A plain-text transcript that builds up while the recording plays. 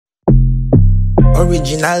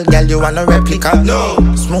Original gyal, you want a replica? No.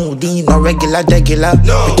 Smoothie, no regular, degular.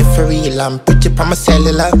 No. Pretty for real, I'm pretty pa my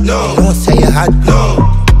cellular. No. You don't say you had. No.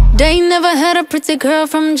 They never had a pretty girl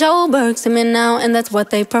from Joburg. See me now, and that's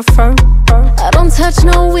what they prefer. I don't touch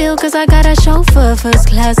no wheel, cause I got a chauffeur. First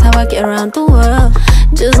class, how I get around the world.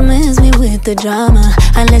 Just miss me with the drama,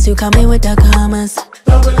 unless you come in with the commas.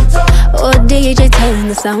 Or DJ turn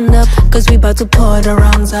the sound up, cause we bout to pour the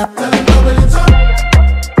rounds up.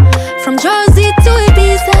 From Jozi to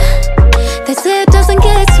Ibiza, they say it doesn't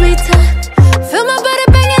get sweeter. Feel my body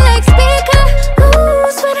banging like speaker. Ooh,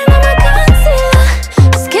 sweating on my concealer.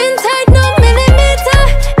 Skin tight, no millimeter.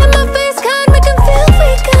 And my face can't make him feel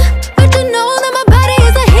weaker. But you know that my body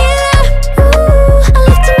is a healer. Ooh, I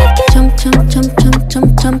love to make it jump, jump, jump, jump, jump,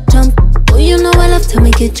 jump, jump. Oh, you know I love to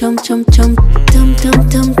make it jump, jump, jump. Dum, dum,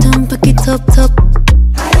 dum, dum, back it up, top.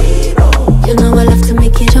 You know I love to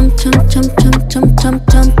make it jump, jump, jump, jump, jump, jump,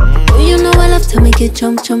 jump. Oh, you know I love to make it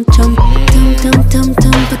jump, jump, jump. Dum, dum, dum,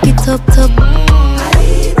 dum, back it up, top.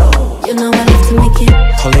 You know I love to make it.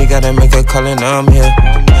 Only gotta make a call and I'm here.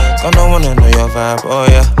 Gonna wanna know your vibe, oh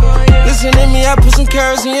yeah. Listen to me, I put some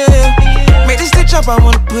carrots in your ear. Make this stitch up, I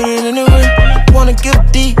wanna put it in the ring. Wanna give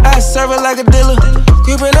D, I serve it like a dealer.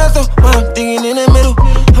 Creeping out though, I'm thinking in the middle.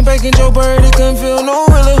 I'm back in Joburg, it couldn't feel no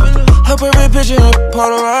realer. Her perfect picture, her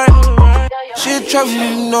Polaroid. She a trophy,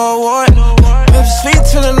 you know what? Baby sweet,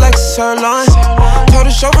 feeling like sirloin. Told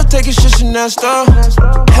the chauffeur, take your shit, Chanel store.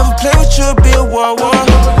 Have a play with you, be a war.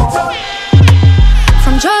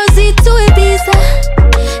 From Jozi to Ibiza,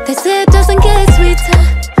 they say it doesn't get sweeter.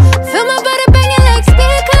 Feel my body banging like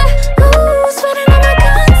speaker. Ooh, sweating on my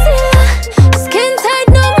concealer. Skin tight,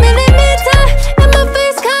 no millimeter. And my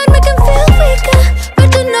face can't make him feel weaker. But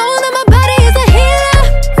you know that my body is a healer.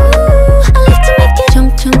 Ooh, I love to make it jump,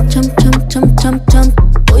 jump, jump, jump, jump, jump, jump.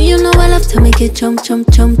 Oh, you know I love to make it jump, jump,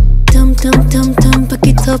 jump. Dum, dum, dum, dum, back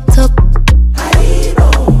it up, top.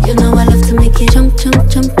 You know I love to make it jump, jump,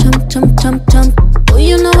 jump, jump, jump, jump, jump. Oh,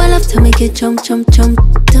 you know I love to make it jump, jump, jump.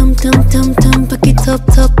 Dum, dum, dum, dum, back it up,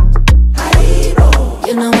 top.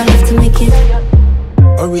 You know I love to make it.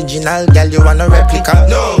 Original gyal, you want a replica?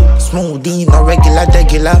 No. Smoothie, no regular,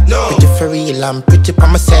 degular. No. Pretty for real, I'm pretty pa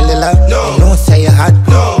my cellular. No. You don't say you had.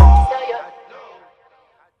 No.